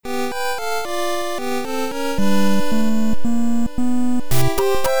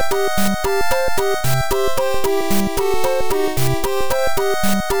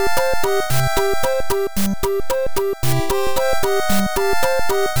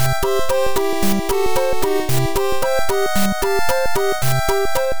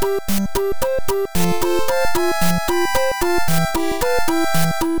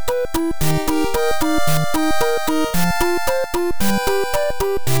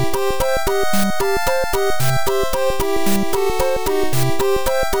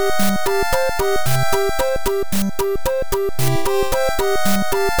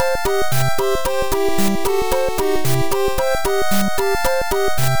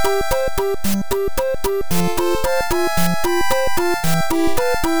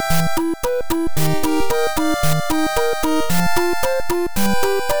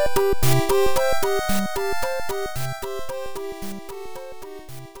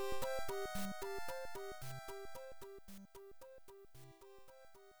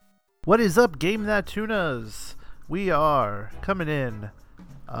What is up, Game That Tunas? We are coming in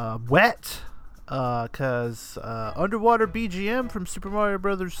wet because Underwater BGM from Super Mario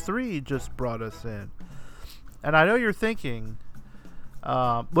Bros. 3 just brought us in. And I know you're thinking,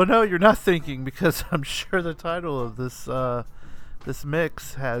 well, no, you're not thinking, because I'm sure the title of this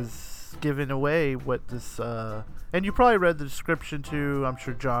mix has given away what this, and you probably read the description too. I'm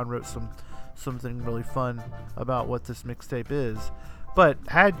sure John wrote something really fun about what this mixtape is. But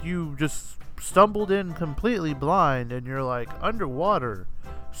had you just stumbled in completely blind and you're like, Underwater,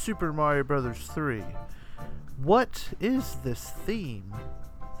 Super Mario Bros. 3, what is this theme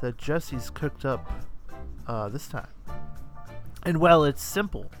that Jessie's cooked up this time? And well, it's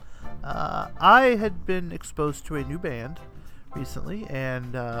simple. I had been exposed to a new band recently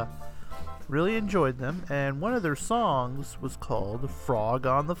and really enjoyed them, and one of their songs was called Frog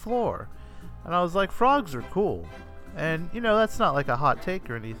on the Floor. And I was like, frogs are cool. And, you know, that's not like a hot take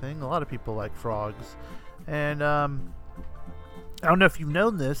or anything. A lot of people like frogs. And, I don't know if you've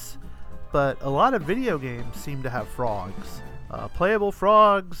known this, but a lot of video games seem to have frogs. Playable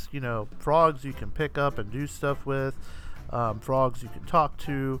frogs, you know, frogs you can pick up and do stuff with. Frogs you can talk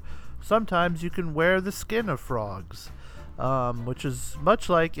to. Sometimes you can wear the skin of frogs. Which is much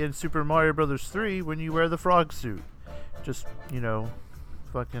like in Super Mario Bros. 3 when you wear the frog suit. Just, you know,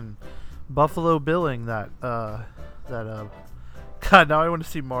 fucking Buffalo Billing that God, now I want to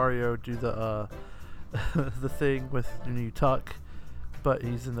see Mario do the the thing with when you tuck, but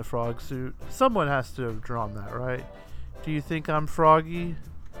he's in the frog suit. Someone has to have drawn that, right? Do you think I'm froggy?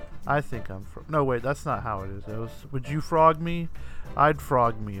 I think I'm no, wait, that's not how it is. Would you frog me? I'd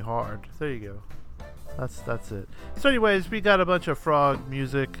frog me hard. There you go. That's it. So anyways, we got a bunch of frog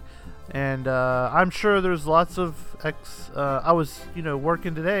music, and I'm sure there's lots of I was, you know,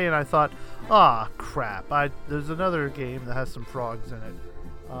 working today, and I thought, crap, there's another game that has some frogs in it.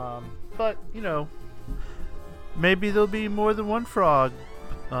 But, you know, maybe there'll be more than one frog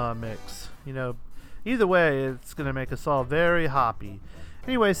mix. You know, either way, it's gonna make us all very hoppy.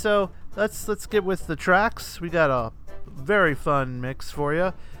 Anyway, so let's get with the tracks. We got a very fun mix for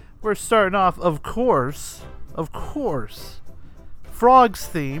you. We're starting off, of course, Frog's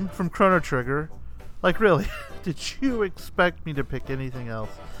theme from Chrono Trigger. Like, really, did you expect me to pick anything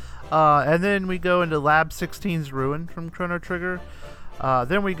else? And then we go into Lab 16's Ruin from Chrono Trigger.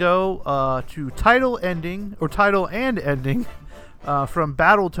 Then we go to title and ending from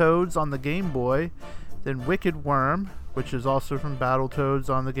Battletoads on the Game Boy. Then Wicked Wurm, which is also from Battletoads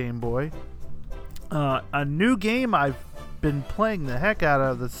on the Game Boy. A new game I've been playing the heck out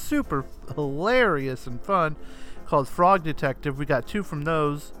of that's super hilarious and fun, called Frog Detective. We got two from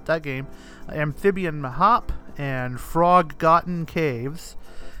that game, Amphibian Hop and Frogotten Caves.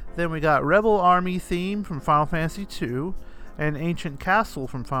 Then we got Rebel Army theme from Final Fantasy II and Ancient Castle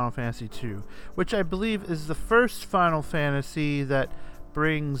from Final Fantasy II, which I believe is the first Final Fantasy that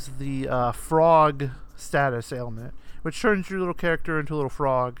brings the frog status ailment, which turns your little character into a little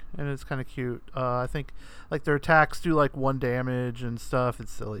frog, and it's kind of cute. I think like their attacks do like 1 damage and stuff.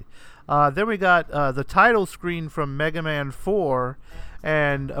 It's silly. Then we got the title screen from Mega Man 4,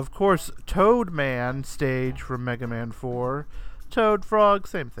 and of course Toad Man stage from Mega Man 4. Toad, frog,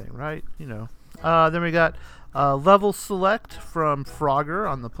 same thing, right? You know. Then we got Level Select from Frogger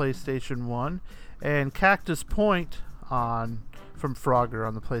on the PlayStation 1, and Cactus Point from Frogger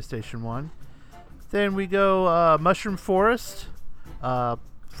on the PlayStation 1. Then we go Mushroom Forest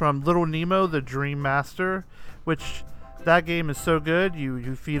from Little Nemo, the Dream Master, which that game is so good.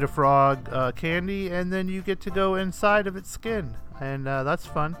 You feed a frog candy, and then you get to go inside of its skin, and that's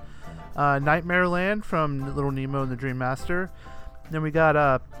fun. Nightmare Land from Little Nemo and the Dream Master. Then we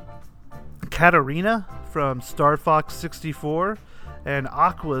got Katarina from Star Fox 64 and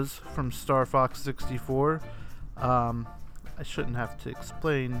Aquas from Star Fox 64. I shouldn't have to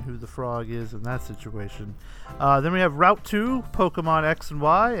explain who the frog is in that situation. Then we have Route 2, Pokemon X and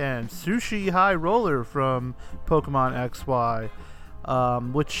Y, and Sushi High Roller from Pokemon XY,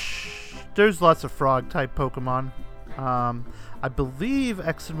 which there's lots of frog-type Pokemon. I believe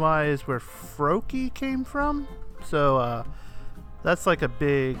X and Y is where Froakie came from, so that's like a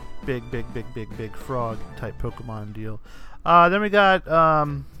big frog-type Pokemon deal. Then we got...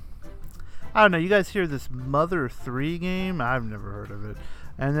 I don't know, you guys hear this Mother 3 game? I've never heard of it.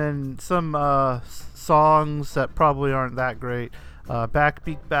 And then some songs that probably aren't that great.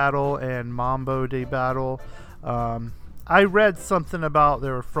 Backbeat Battle and Mambo Day Battle. I read something about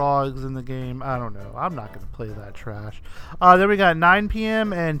there were frogs in the game. I don't know. I'm not going to play that trash. Then we got 9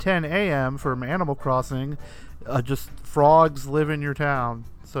 p.m. and 10 a.m. from Animal Crossing. Just frogs live in your town.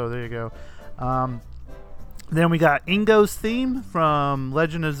 So there you go. Then we got Ingo's theme from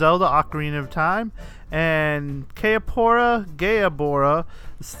Legend of Zelda Ocarina of Time, and Gaebora's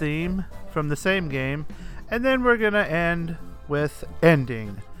theme from the same game. And then we're going to end with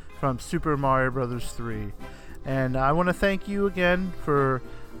Ending from Super Mario Bros. 3. And I want to thank you again for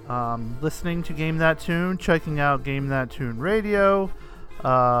listening to Game That Tune, checking out Game That Tune Radio.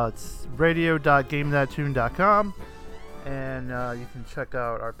 It's radio.gamethattune.com. And you can check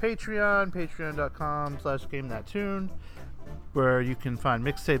out our Patreon, patreon.com/GameThatTune, where you can find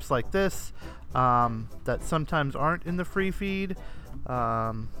mixtapes like this that sometimes aren't in the free feed,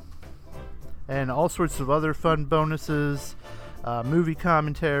 and all sorts of other fun bonuses, movie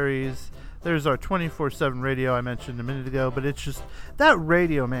commentaries. There's our 24/7 radio I mentioned a minute ago, but it's just that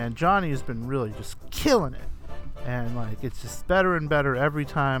radio, man. Johnny has been really just killing it, and like it's just better and better every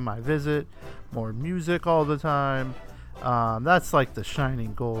time I visit. More music all the time. That's like the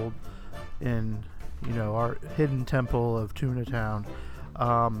shining gold in, our hidden temple of Tuna Town.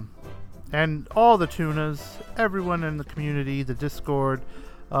 And all the tunas, everyone in the community, the Discord,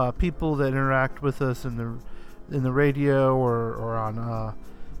 people that interact with us in the radio or on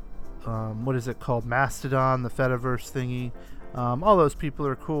what is it called, Mastodon, the Fediverse thingy. All those people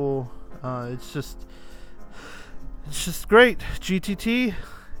are cool. It's just great. GTT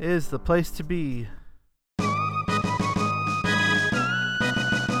is the place to be.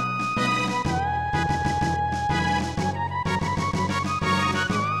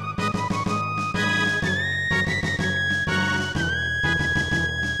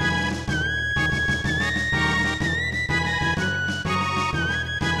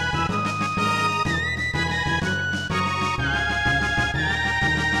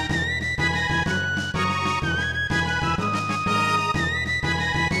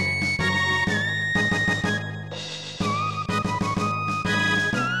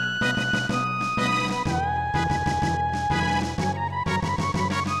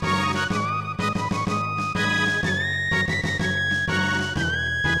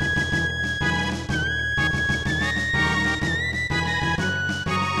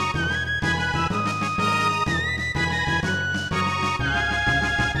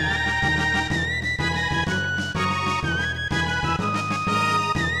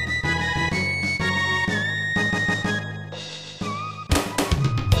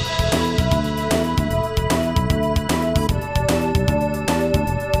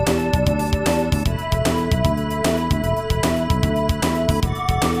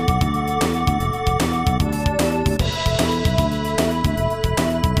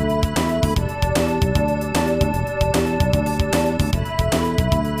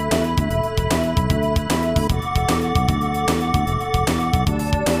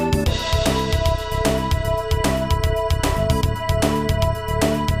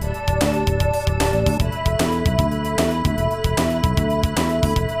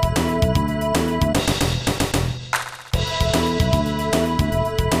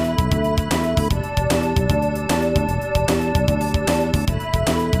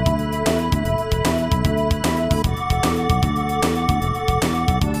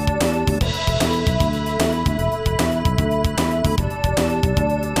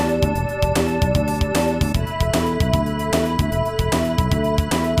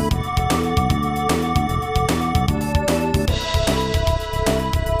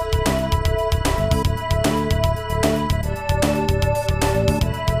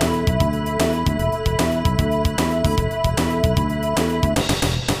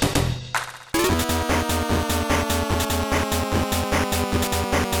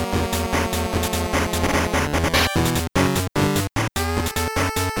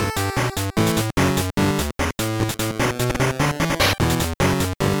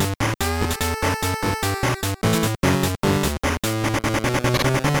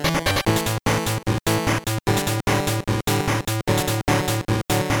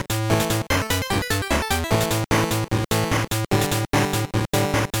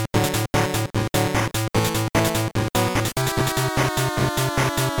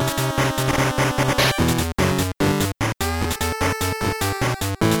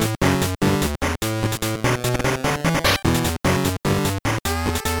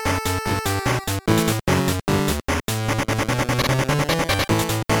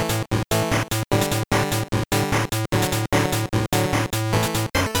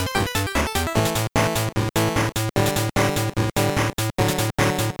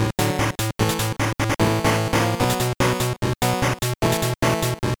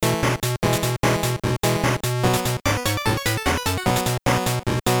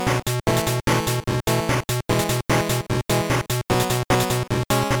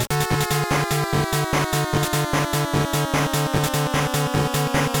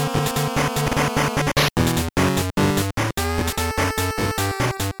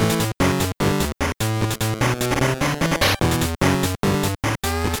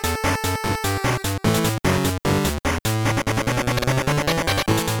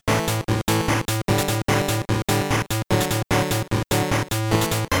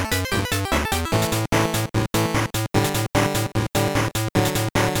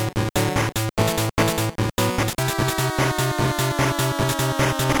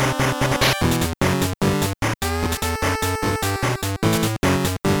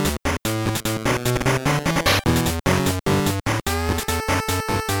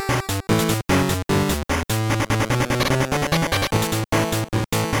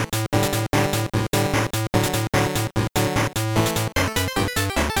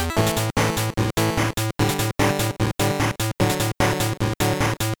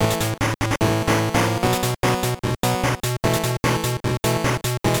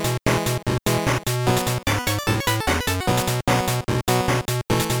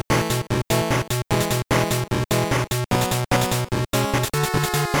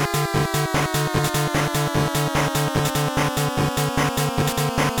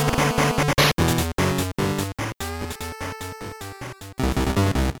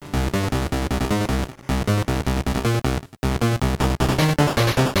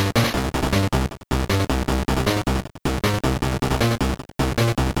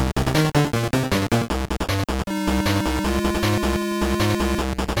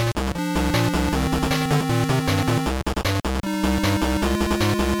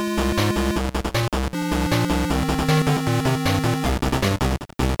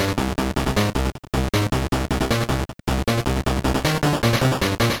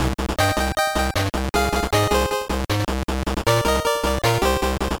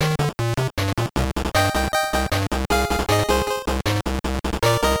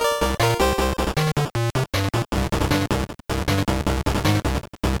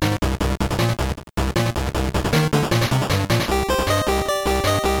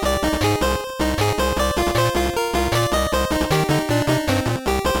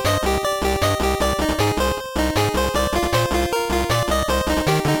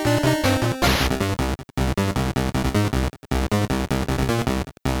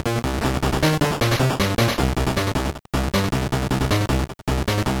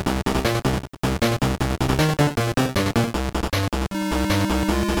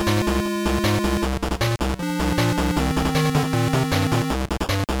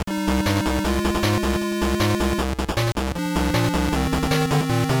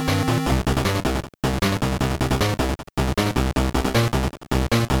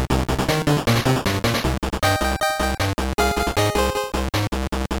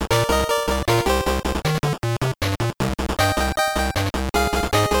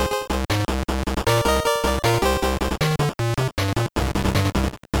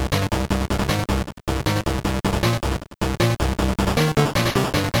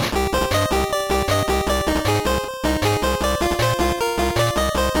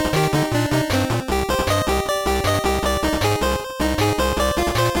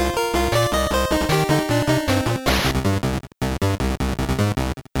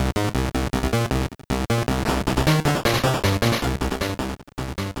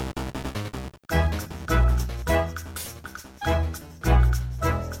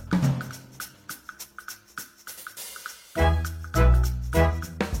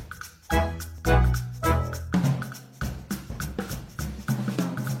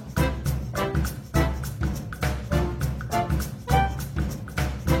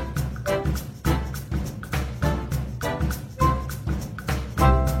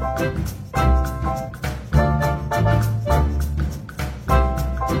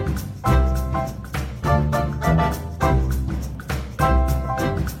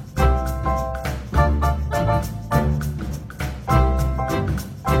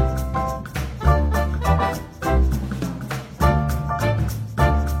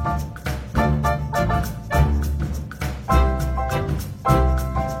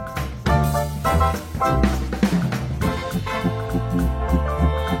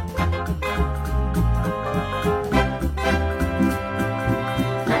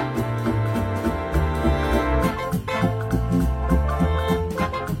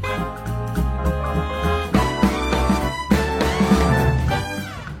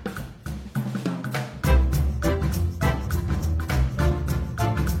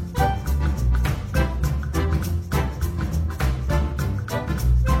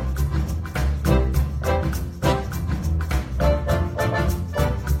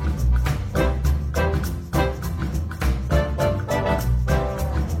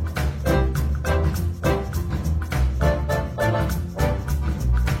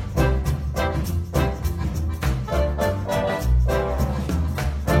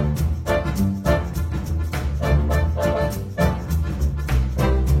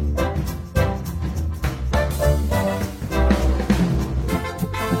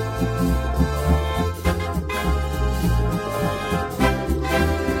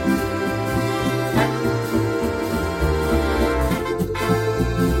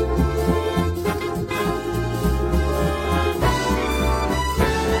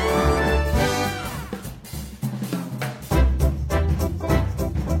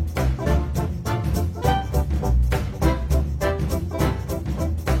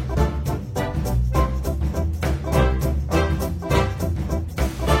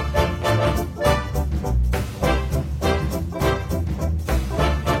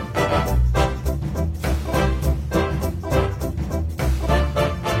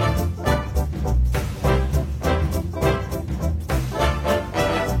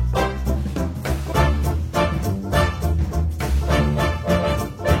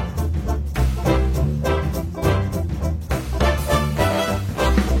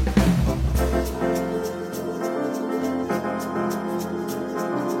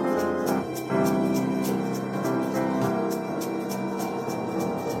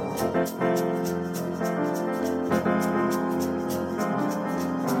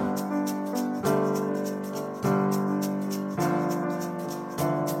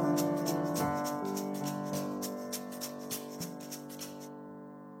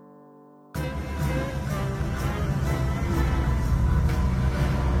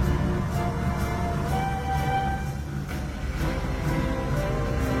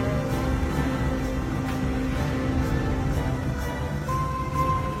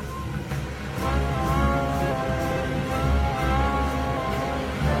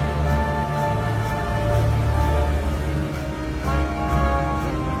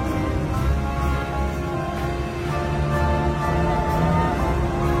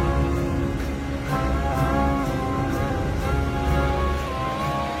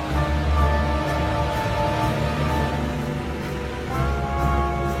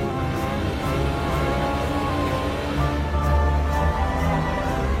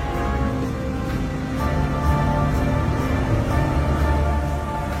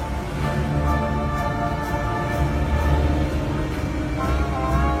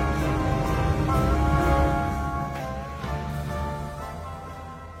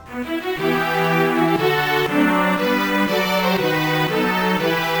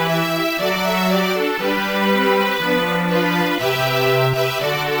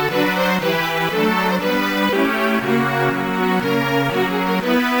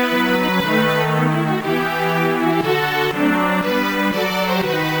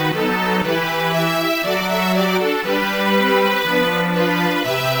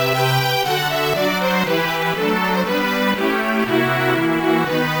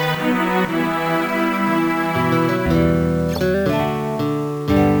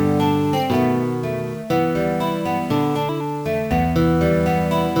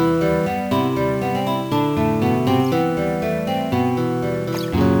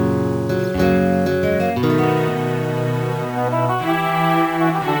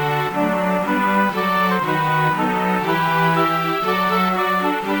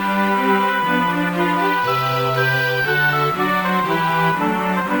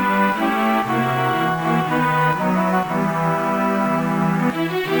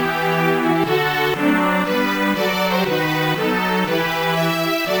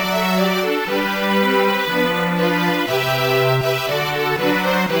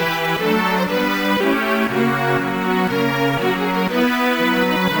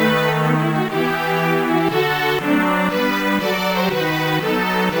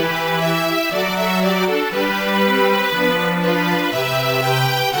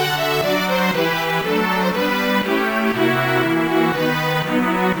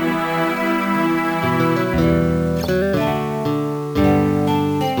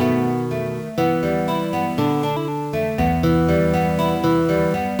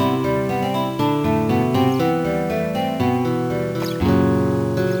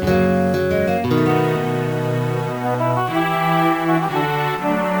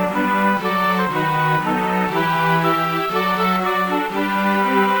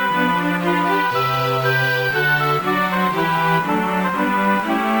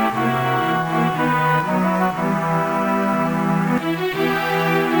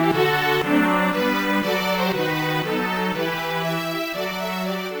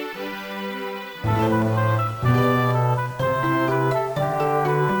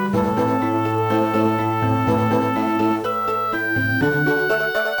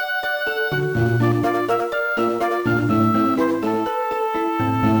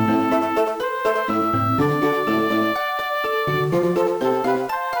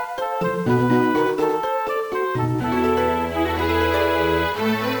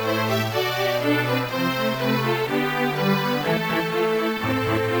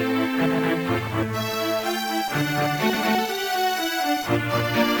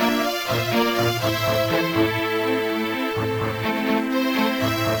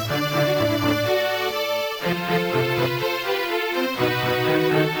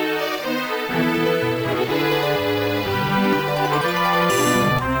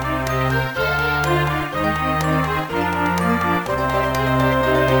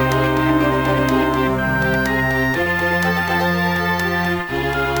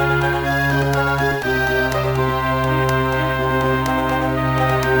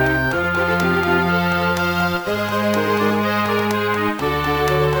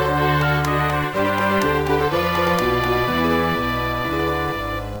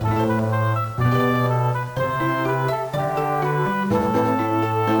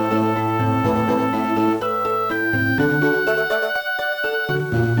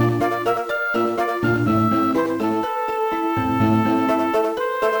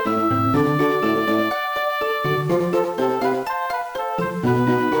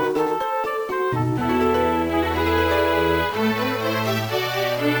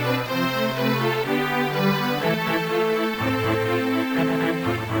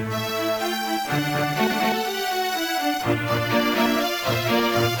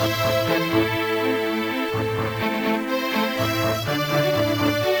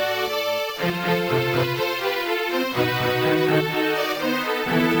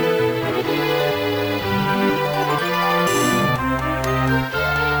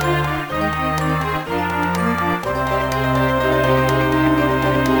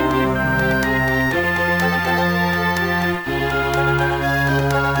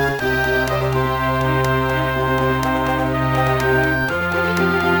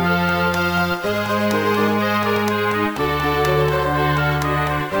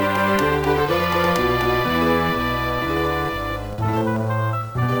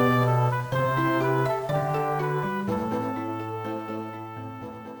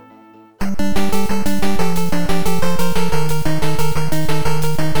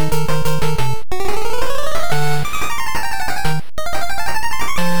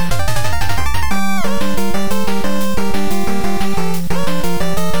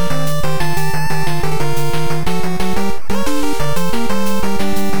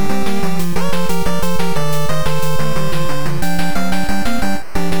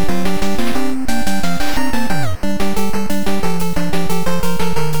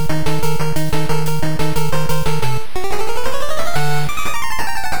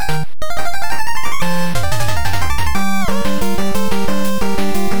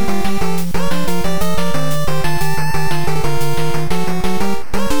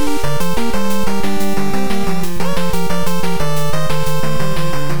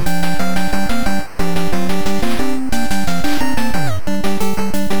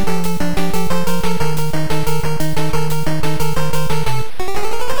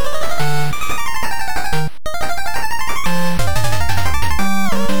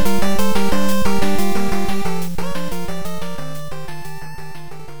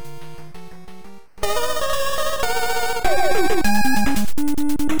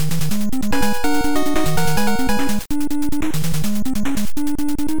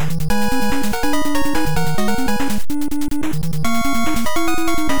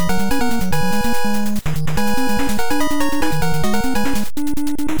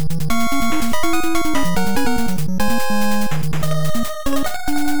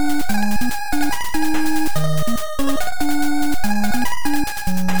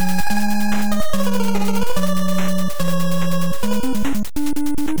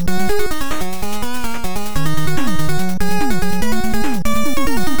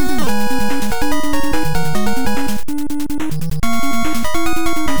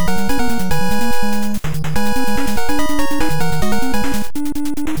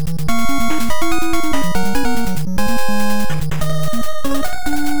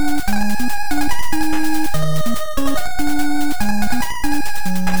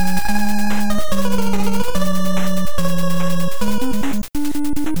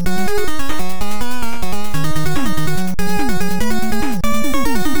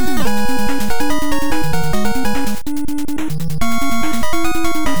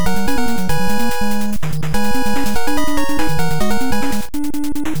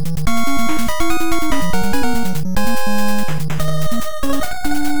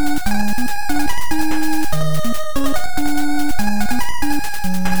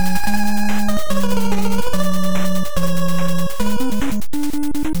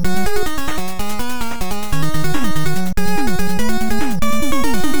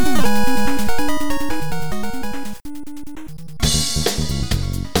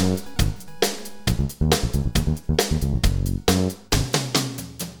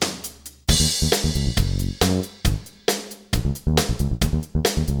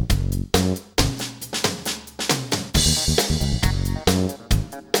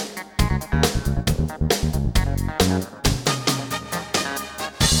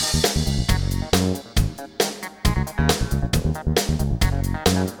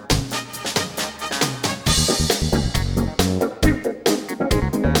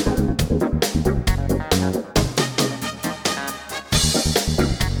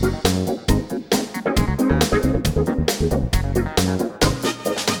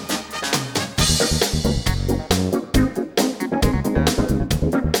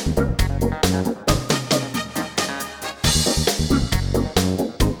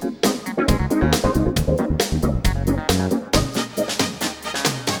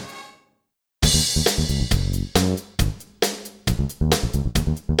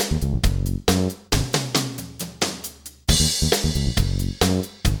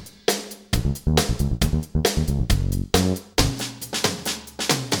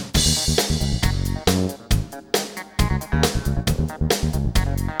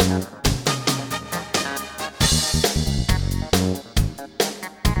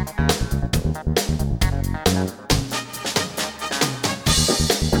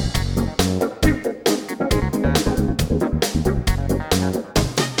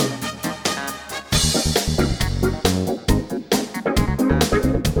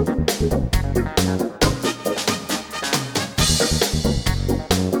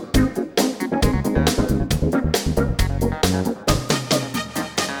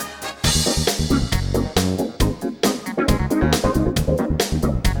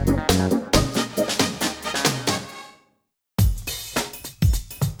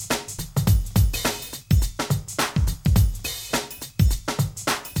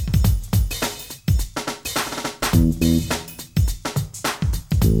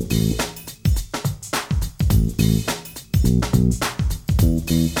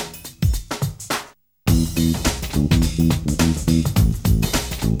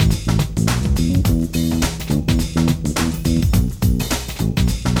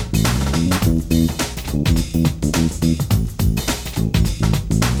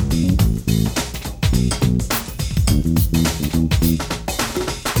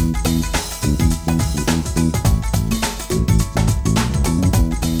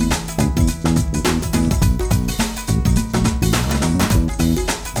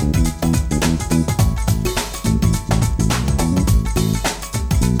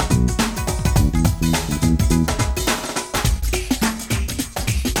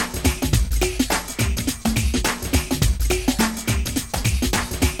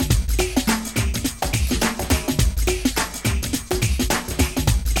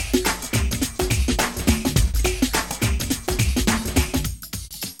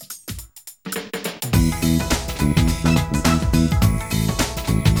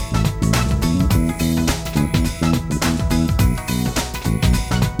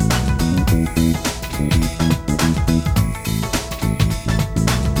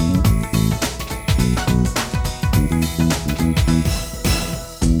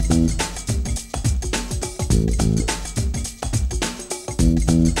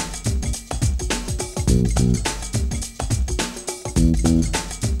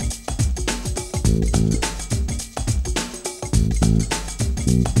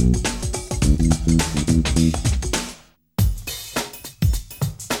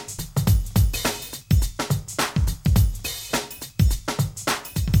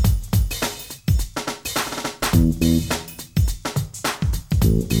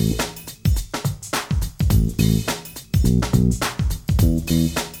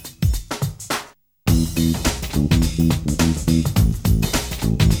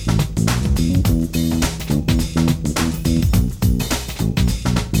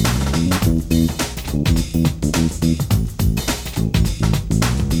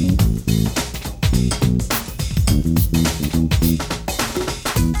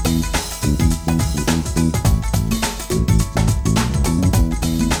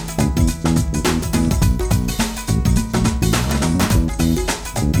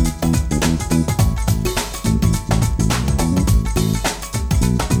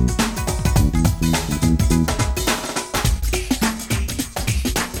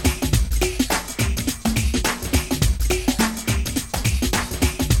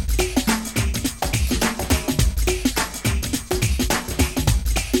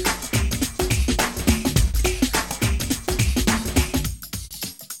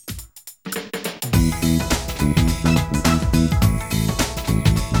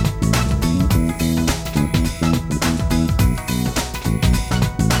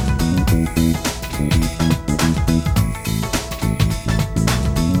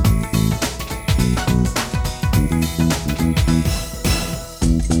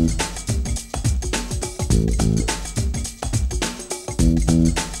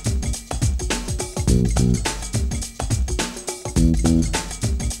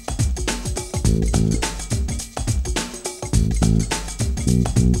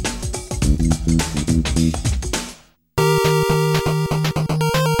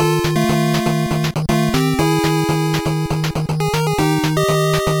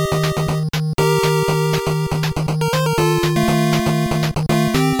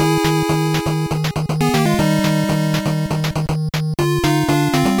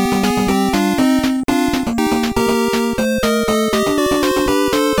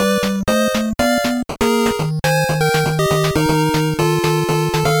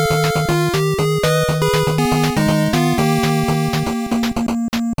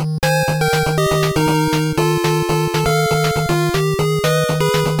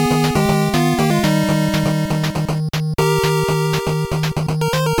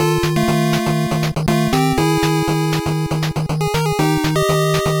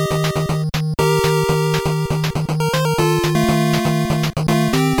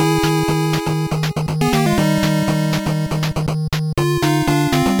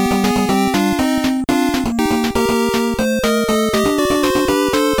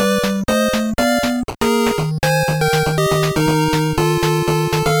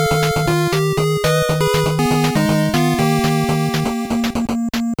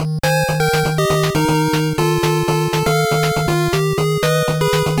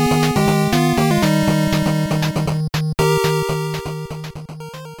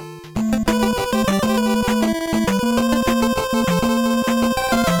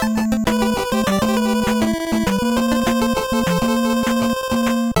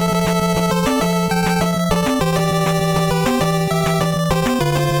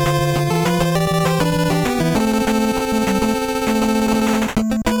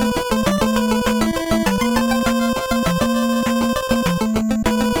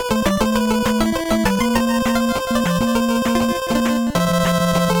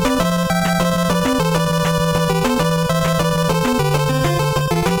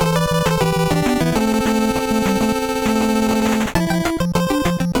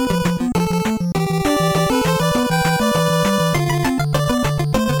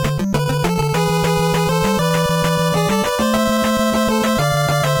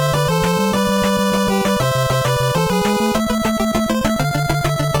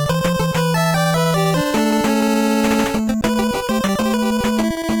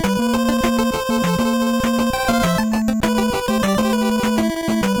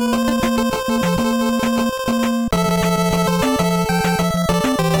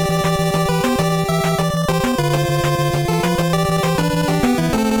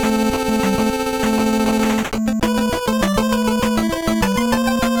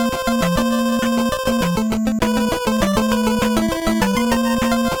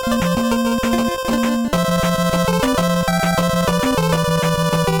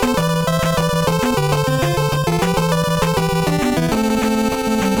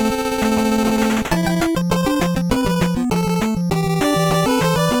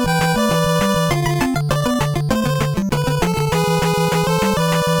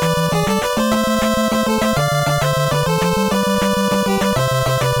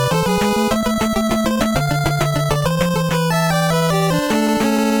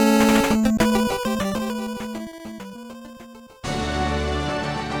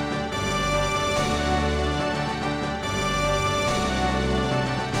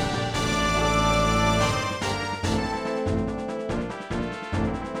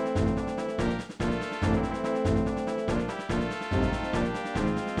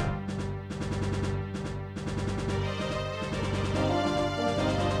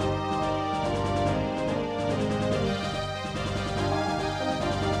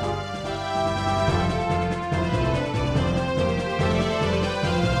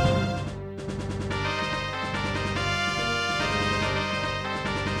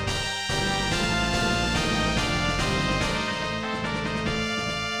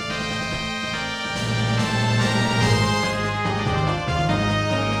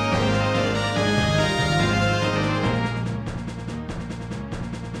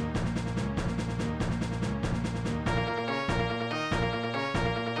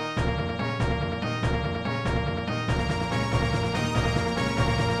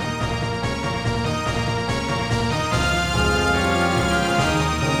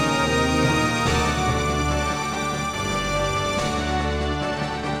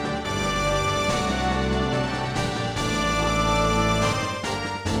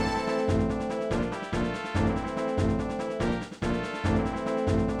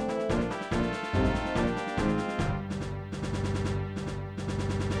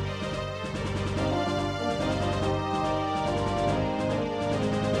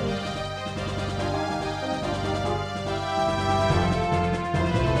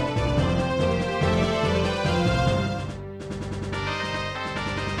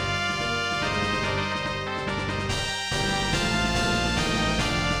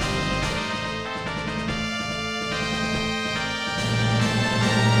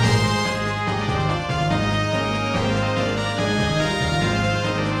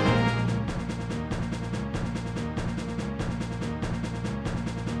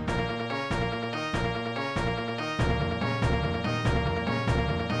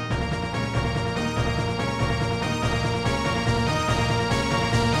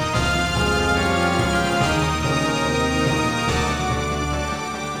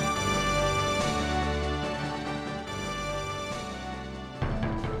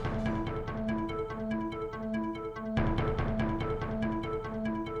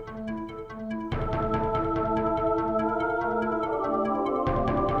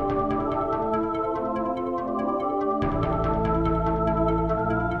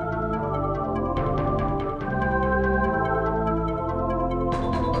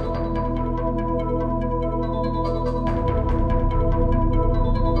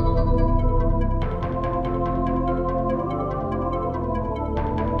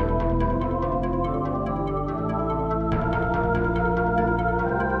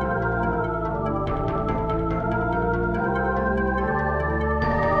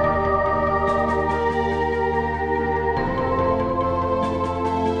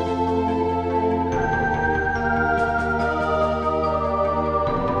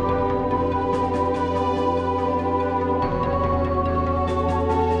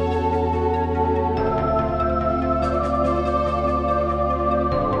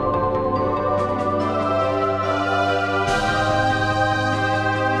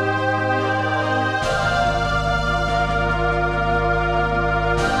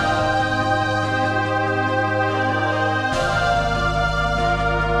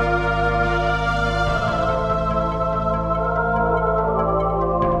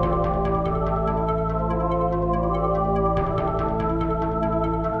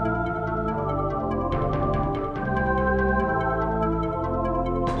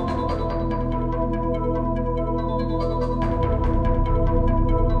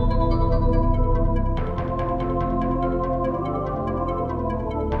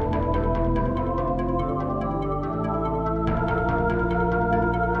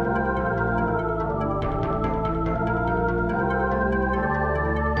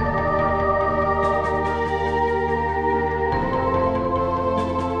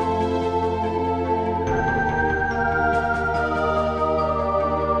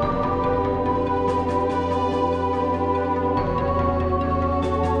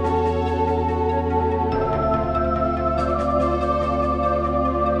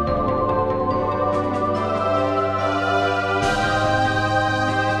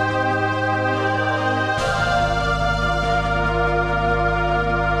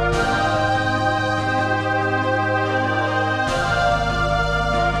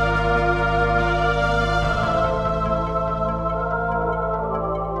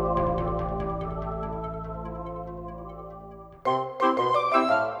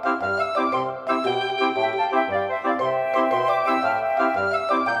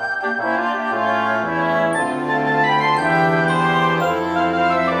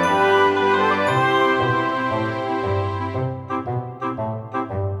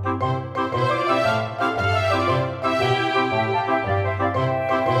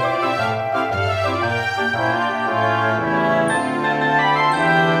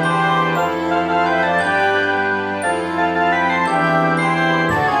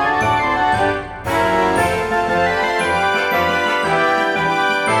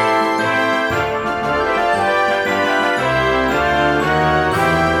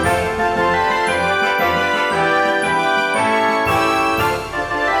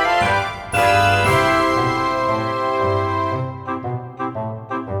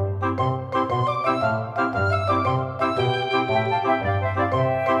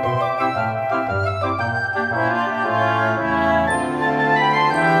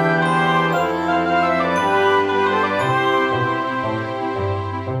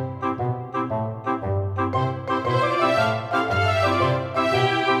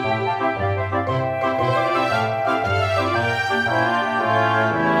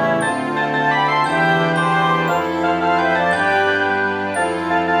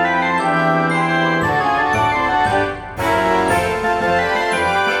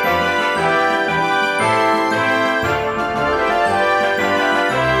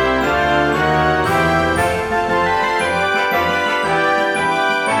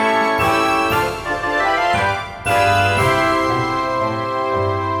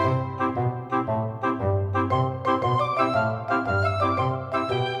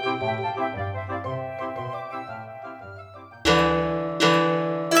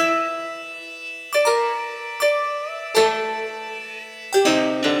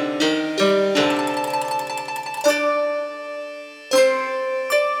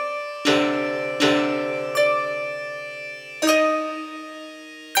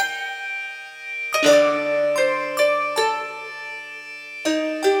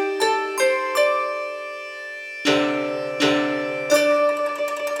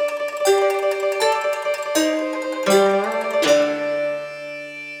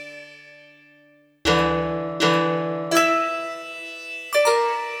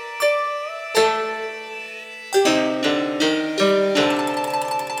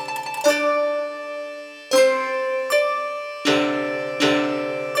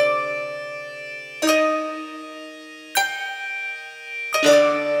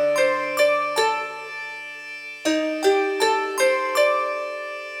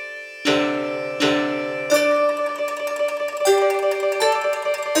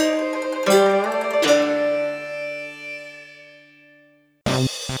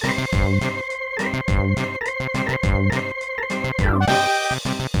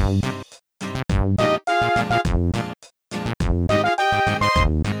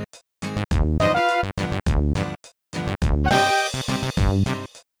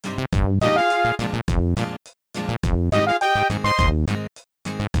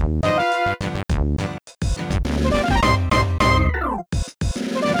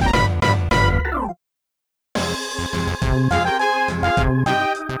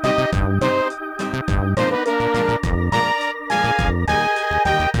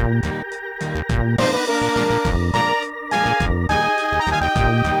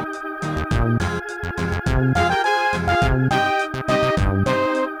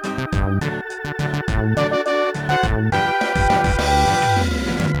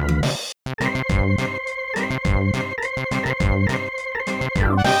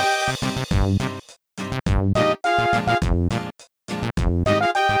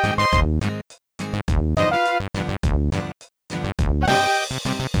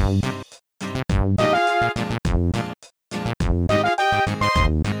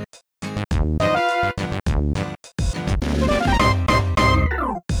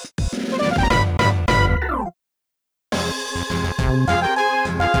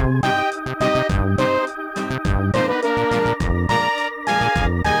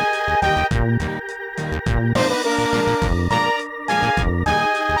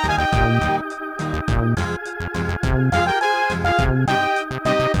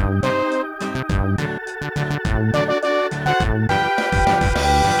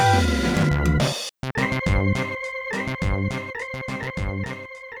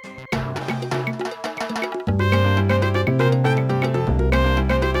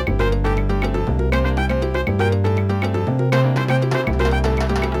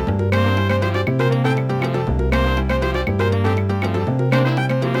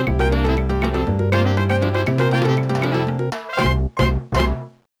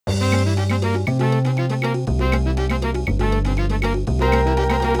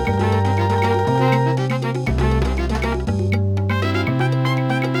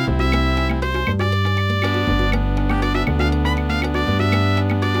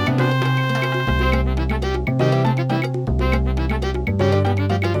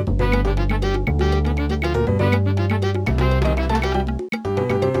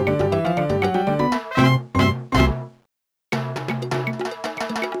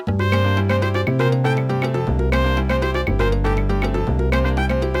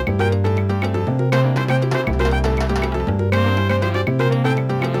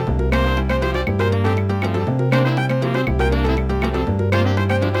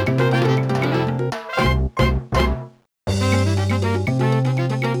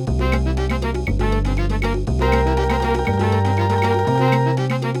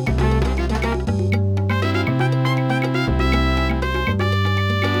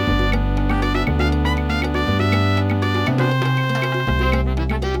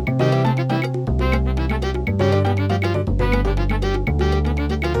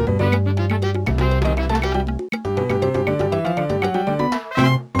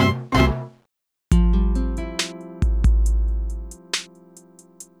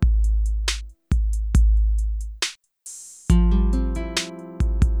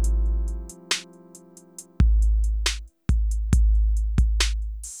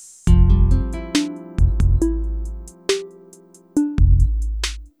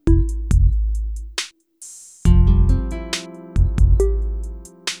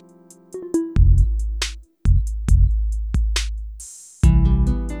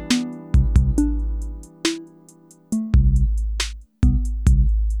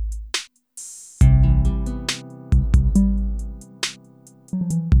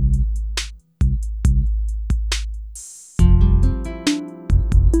 you